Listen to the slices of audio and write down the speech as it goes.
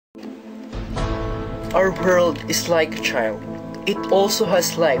Our world is like a child. It also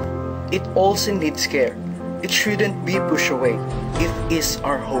has life. It also needs care. It shouldn't be pushed away. It is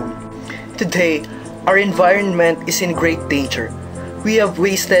our home. Today, our environment is in great danger. We have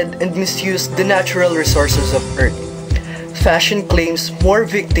wasted and misused the natural resources of Earth. Fashion claims more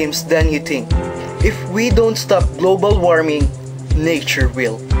victims than you think. If we don't stop global warming, nature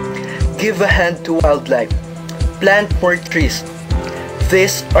will. Give a hand to wildlife. Plant more trees.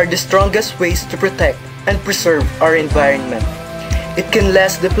 These are the strongest ways to protect and preserve our environment. It can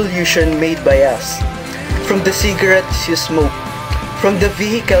lessen the pollution made by us. From the cigarettes you smoke, from the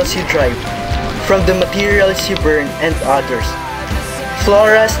vehicles you drive, from the materials you burn and others.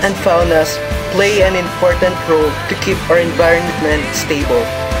 Floras and faunas play an important role to keep our environment stable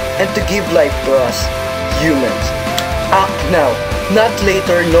and to give life to us, humans. Act now, not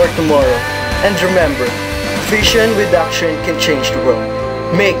later nor tomorrow. And remember, vision with action can change the world.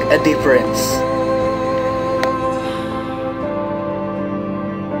 Make a difference.